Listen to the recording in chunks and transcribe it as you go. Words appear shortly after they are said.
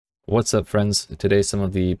What's up, friends? Today some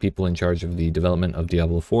of the people in charge of the development of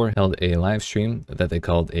Diablo 4 held a live stream that they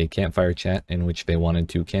called a Campfire chat, in which they wanted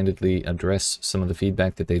to candidly address some of the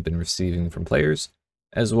feedback that they've been receiving from players,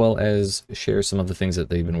 as well as share some of the things that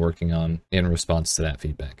they've been working on in response to that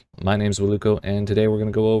feedback. My name's Waluko, and today we're going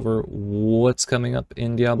to go over what's coming up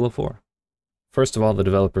in Diablo 4. First of all, the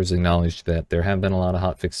developers acknowledged that there have been a lot of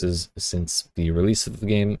hotfixes since the release of the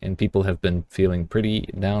game, and people have been feeling pretty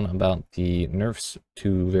down about the nerfs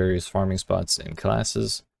to various farming spots and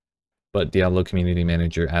classes. But Diablo community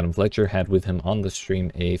manager Adam Fletcher had with him on the stream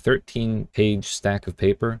a 13-page stack of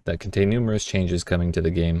paper that contained numerous changes coming to the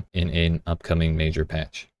game in an upcoming major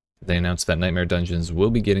patch. They announced that Nightmare Dungeons will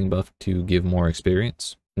be getting buffed to give more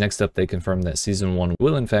experience. Next up, they confirmed that Season 1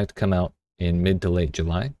 will in fact come out in mid to late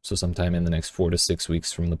July, so sometime in the next 4 to 6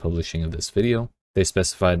 weeks from the publishing of this video. They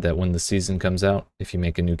specified that when the season comes out, if you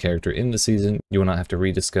make a new character in the season, you will not have to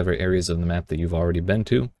rediscover areas of the map that you've already been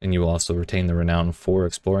to, and you will also retain the renown for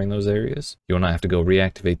exploring those areas. You will not have to go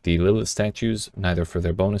reactivate the Lilith statues, neither for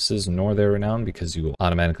their bonuses nor their renown, because you will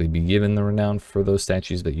automatically be given the renown for those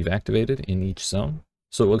statues that you've activated in each zone.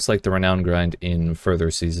 So it looks like the renown grind in further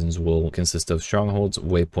seasons will consist of strongholds,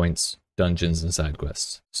 waypoints, dungeons, and side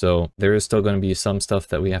quests. So there is still going to be some stuff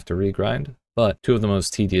that we have to regrind, but two of the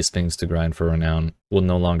most tedious things to grind for renown will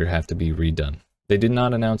no longer have to be redone. They did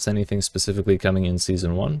not announce anything specifically coming in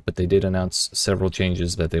Season 1, but they did announce several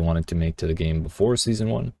changes that they wanted to make to the game before Season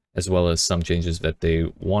 1, as well as some changes that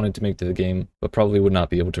they wanted to make to the game, but probably would not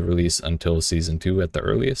be able to release until Season 2 at the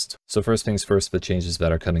earliest. So first things first, the changes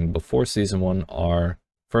that are coming before Season 1 are: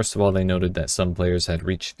 first of all, they noted that some players had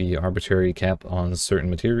reached the arbitrary cap on certain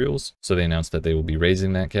materials, so they announced that they will be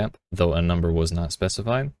raising that cap, though a number was not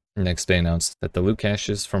specified. Next, they announced that the loot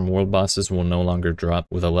caches from world bosses will no longer drop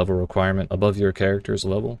with a level requirement above your character's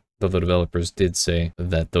level, though the developers did say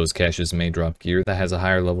that those caches may drop gear that has a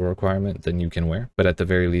higher level requirement than you can wear, but at the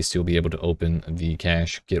very least you'll be able to open the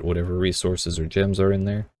cache, get whatever resources or gems are in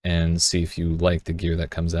there, and see if you like the gear that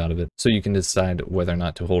comes out of it, so you can decide whether or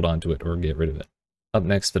not to hold on to it or get rid of it. Up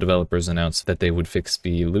next, the developers announced that they would fix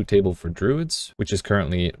the loot table for druids, which is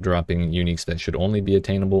currently dropping uniques that should only be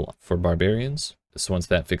attainable for barbarians. So once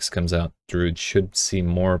that fix comes out, druids should see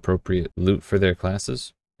more appropriate loot for their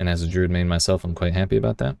classes. And as a druid main myself, I'm quite happy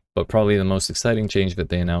about that. But probably the most exciting change that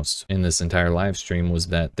they announced in this entire live stream was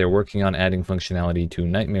that they're working on adding functionality to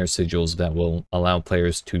nightmare sigils that will allow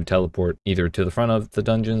players to teleport either to the front of the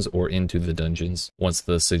dungeons or into the dungeons once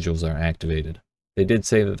the sigils are activated. They did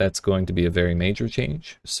say that that's going to be a very major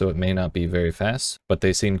change, so it may not be very fast, but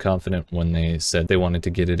they seemed confident when they said they wanted to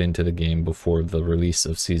get it into the game before the release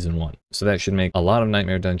of Season 1. So that should make a lot of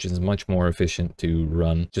Nightmare Dungeons much more efficient to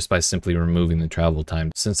run just by simply removing the travel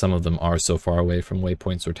time, since some of them are so far away from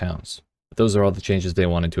waypoints or towns. But those are all the changes they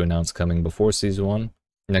wanted to announce coming before Season 1.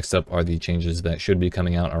 Next up are the changes that should be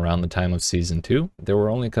coming out around the time of Season 2. There were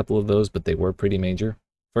only a couple of those, but they were pretty major.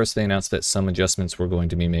 First, they announced that some adjustments were going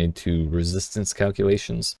to be made to resistance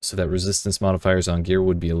calculations, so that resistance modifiers on gear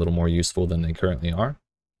would be a little more useful than they currently are.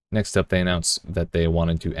 Next up, they announced that they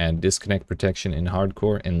wanted to add disconnect protection in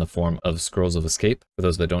hardcore in the form of scrolls of escape. For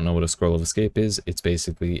those that don't know what a scroll of escape is, it's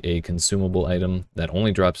basically a consumable item that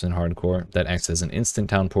only drops in hardcore that acts as an instant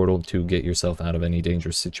town portal to get yourself out of any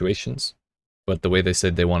dangerous situations. But the way they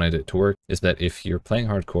said they wanted it to work is that if you're playing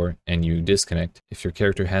hardcore and you disconnect, if your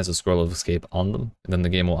character has a scroll of escape on them, then the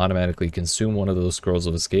game will automatically consume one of those scrolls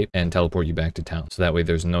of escape and teleport you back to town. So that way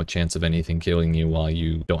there's no chance of anything killing you while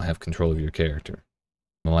you don't have control of your character.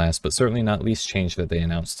 The last but certainly not least change that they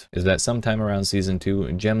announced is that sometime around Season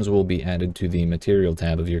 2, gems will be added to the material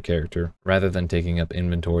tab of your character rather than taking up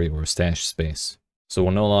inventory or stash space. So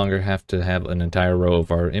we'll no longer have to have an entire row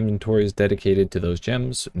of our inventories dedicated to those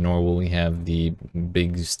gems, nor will we have the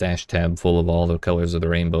big stash tab full of all the colors of the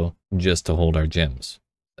rainbow just to hold our gems.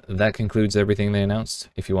 That concludes everything they announced.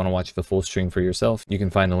 If you want to watch the full stream for yourself, you can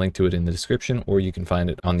find a link to it in the description, or you can find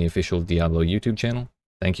it on the official Diablo YouTube channel.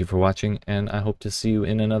 Thank you for watching, and I hope to see you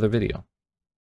in another video.